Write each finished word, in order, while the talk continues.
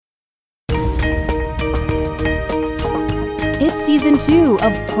2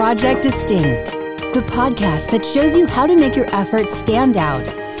 of Project Distinct, the podcast that shows you how to make your efforts stand out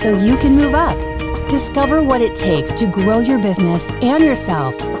so you can move up. Discover what it takes to grow your business and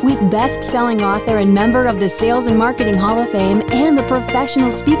yourself with best-selling author and member of the Sales and Marketing Hall of Fame and the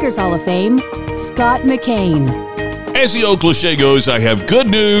Professional Speakers Hall of Fame, Scott McKain. As the old cliche goes, I have good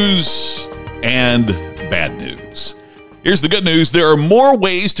news and bad news. Here's the good news. There are more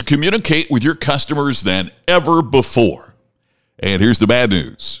ways to communicate with your customers than ever before. And here's the bad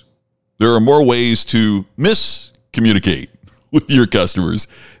news. There are more ways to miscommunicate with your customers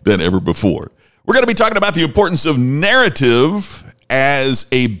than ever before. We're going to be talking about the importance of narrative as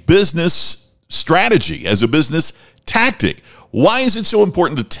a business strategy, as a business tactic. Why is it so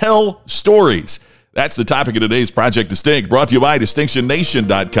important to tell stories? That's the topic of today's Project Distinct, brought to you by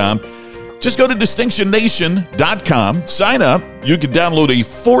DistinctionNation.com. Just go to DistinctionNation.com, sign up. You can download a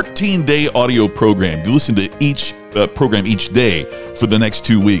 14-day audio program. You listen to each program each day for the next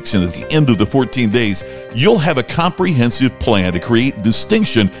 2 weeks. And at the end of the 14 days, you'll have a comprehensive plan to create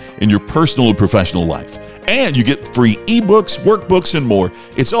distinction in your personal and professional life. And you get free ebooks, workbooks, and more.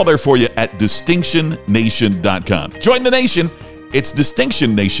 It's all there for you at DistinctionNation.com. Join the nation. It's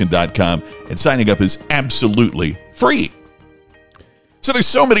DistinctionNation.com, and signing up is absolutely free. So there's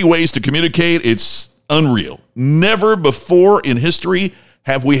so many ways to communicate, it's unreal. Never before in history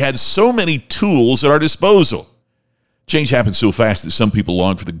have we had so many tools at our disposal. Change happens so fast that some people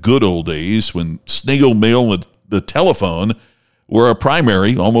long for the good old days when snail mail and the telephone were our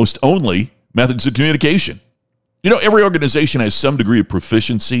primary, almost only, methods of communication. You know, every organization has some degree of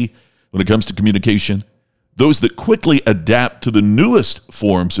proficiency when it comes to communication. Those that quickly adapt to the newest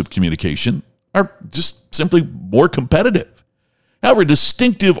forms of communication are just simply more competitive. However,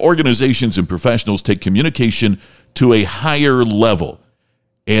 distinctive organizations and professionals take communication to a higher level,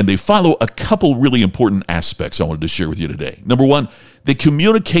 and they follow a couple really important aspects I wanted to share with you today. Number one, they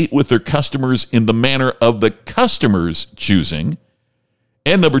communicate with their customers in the manner of the customer's choosing.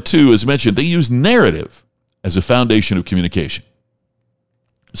 And number two, as mentioned, they use narrative as a foundation of communication.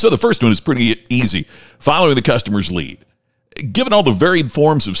 So the first one is pretty easy, following the customer's lead. Given all the varied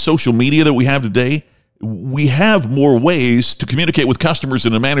forms of social media that we have today, we have more ways to communicate with customers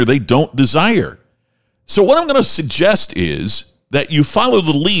in a manner they don't desire. So what I'm going to suggest is that you follow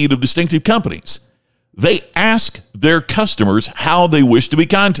the lead of distinctive companies. They ask their customers how they wish to be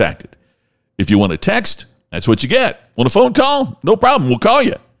contacted. If you want a text, that's what you get. Want a phone call? No problem, we'll call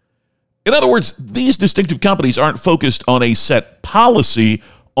you. In other words, these distinctive companies aren't focused on a set policy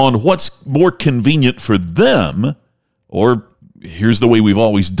on what's more convenient for them, or here's the way we've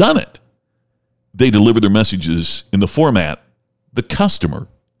always done it. They deliver their messages in the format the customer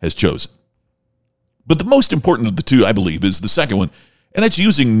has chosen. But the most important of the two, I believe, is the second one, and that's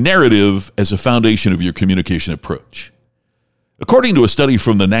using narrative as a foundation of your communication approach. According to a study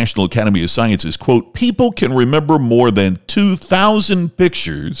from the National Academy of Sciences, quote, people can remember more than 2,000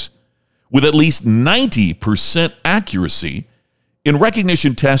 pictures with at least 90% accuracy in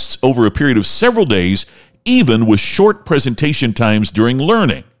recognition tests over a period of several days, even with short presentation times during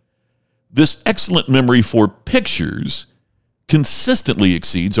learning. This excellent memory for pictures consistently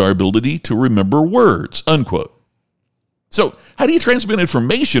exceeds our ability to remember words, unquote. So how do you transmit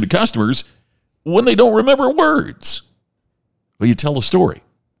information to customers when they don't remember words? Well, you tell a story.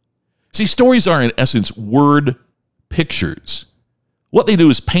 See, stories are in essence word pictures. What they do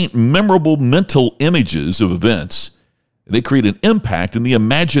is paint memorable mental images of events. They create an impact in the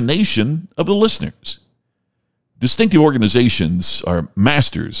imagination of the listeners. Distinctive organizations are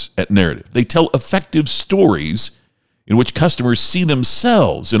masters at narrative. They tell effective stories in which customers see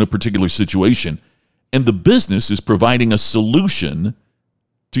themselves in a particular situation, and the business is providing a solution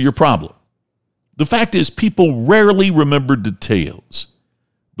to your problem. The fact is, people rarely remember details,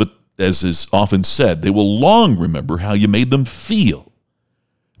 but as is often said, they will long remember how you made them feel.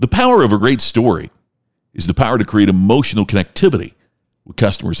 The power of a great story is the power to create emotional connectivity with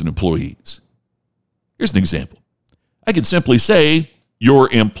customers and employees. Here's an example. I can simply say,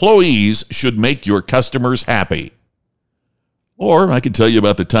 your employees should make your customers happy. Or I can tell you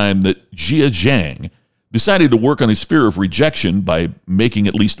about the time that Jia Zhang decided to work on his fear of rejection by making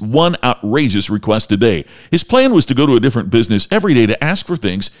at least one outrageous request a day. His plan was to go to a different business every day to ask for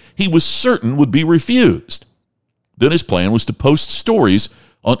things he was certain would be refused. Then his plan was to post stories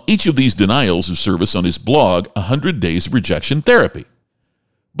on each of these denials of service on his blog, 100 Days of Rejection Therapy.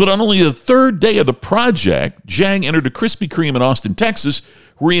 But on only the third day of the project, Zhang entered a Krispy Kreme in Austin, Texas,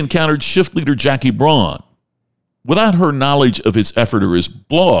 where he encountered shift leader Jackie Braun. Without her knowledge of his effort or his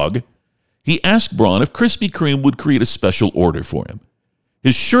blog, he asked Braun if Krispy Kreme would create a special order for him.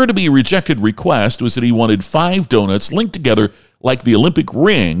 His sure-to-be rejected request was that he wanted 5 donuts linked together like the Olympic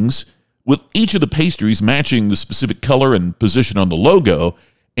rings, with each of the pastries matching the specific color and position on the logo,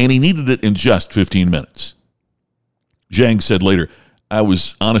 and he needed it in just 15 minutes. Zhang said later, "I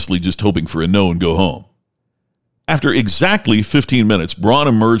was honestly just hoping for a no and go home." After exactly 15 minutes, Braun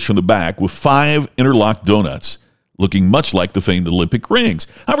emerged from the back with 5 interlocked donuts, looking much like the famed Olympic rings.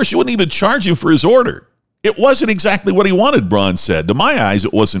 However, she wouldn't even charge him for his order. It wasn't exactly what he wanted, Braun said. To my eyes,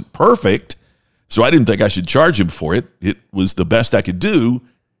 it wasn't perfect, so I didn't think I should charge him for it. It was the best I could do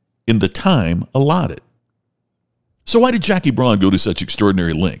in the time allotted. So why did Jackie Braun go to such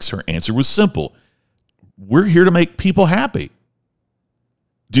extraordinary lengths? Her answer was simple. We're here to make people happy.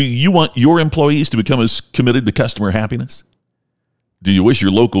 Do you want your employees to become as committed to customer happiness? Do you wish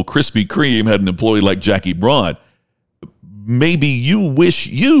your local Krispy Kreme had an employee like Jackie Braun? Maybe you wish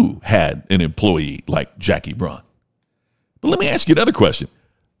you had an employee like Jackie Braun. But let me ask you another question.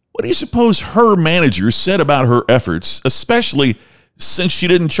 What do you suppose her manager said about her efforts, especially since she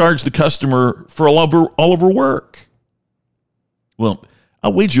didn't charge the customer for all of her work? Well,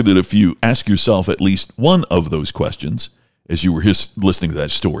 I'll wager that if you ask yourself at least one of those questions as you were listening to that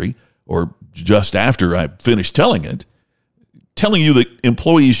story, or just after I finished telling you that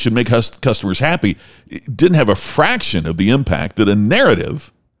employees should make customers happy, it didn't have a fraction of the impact that a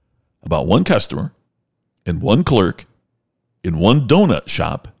narrative about one customer and one clerk in one donut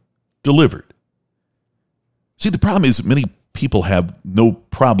shop delivered. See, the problem is that many people have no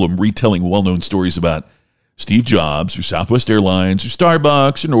problem retelling well-known stories about Steve Jobs or Southwest Airlines or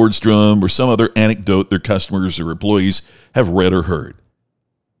Starbucks or Nordstrom or some other anecdote their customers or employees have read or heard.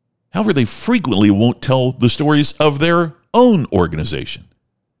 However, they frequently won't tell the stories of their own organization.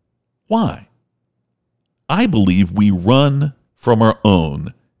 Why? I believe we run from our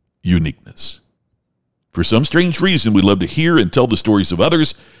own uniqueness. For some strange reason, we love to hear and tell the stories of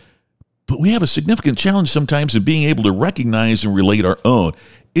others, but we have a significant challenge sometimes in being able to recognize and relate our own.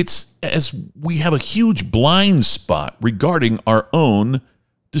 It's as we have a huge blind spot regarding our own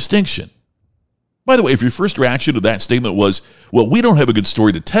distinction. By the way, if your first reaction to that statement was, well, we don't have a good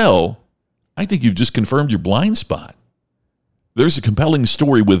story to tell, I think you've just confirmed your blind spot. There's a compelling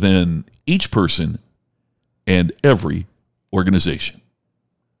story within each person and every organization.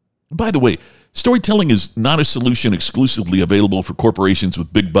 By the way, storytelling is not a solution exclusively available for corporations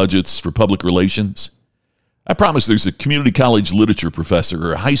with big budgets for public relations. I promise there's a community college literature professor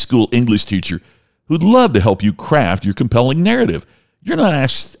or a high school English teacher who'd love to help you craft your compelling narrative. You're not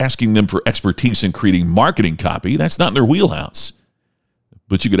asking them for expertise in creating marketing copy. That's not in their wheelhouse.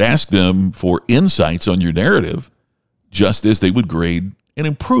 But you could ask them for insights on your narrative, just as they would grade and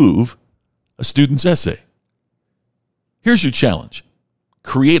improve a student's essay. Here's your challenge.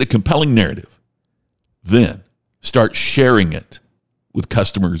 Create a compelling narrative. Then start sharing it with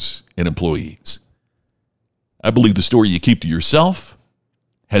customers and employees. I believe the story you keep to yourself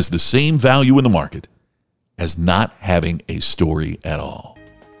has the same value in the market as not having a story at all.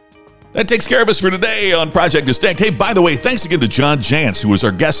 That takes care of us for today on Project Distinct. Hey, by the way, thanks again to John Jantsch, who was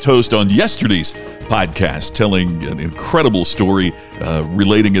our guest host on yesterday's podcast, telling an incredible story,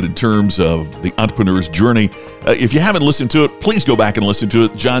 relating it in terms of the entrepreneur's journey. If you haven't listened to it, please go back and listen to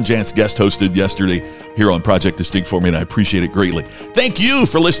it. John Jantsch guest hosted yesterday here on Project Distinct for me, and I appreciate it greatly. Thank you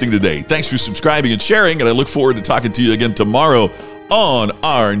for listening today. Thanks for subscribing and sharing, and I look forward to talking to you again tomorrow on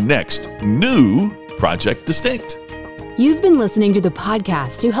our next new Project Distinct. You've been listening to the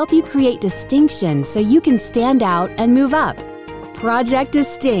podcast to help you create distinction so you can stand out and move up. Project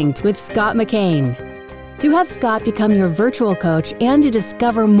Distinct with Scott McKain. To have Scott become your virtual coach and to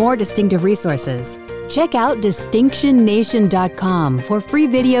discover more distinctive resources, check out DistinctionNation.com for free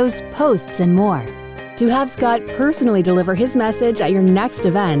videos, posts, and more. To have Scott personally deliver his message at your next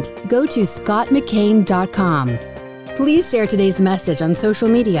event, go to ScottMcKain.com. Please share today's message on social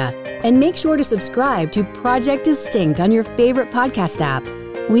media and make sure to subscribe to Project Distinct on your favorite podcast app.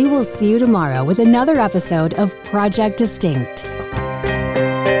 We will see you tomorrow with another episode of Project Distinct.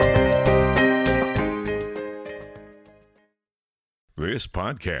 This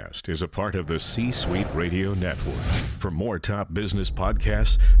podcast is a part of the C-Suite Radio Network. For more top business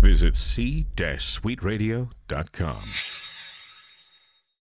podcasts, visit c-suiteradio.com.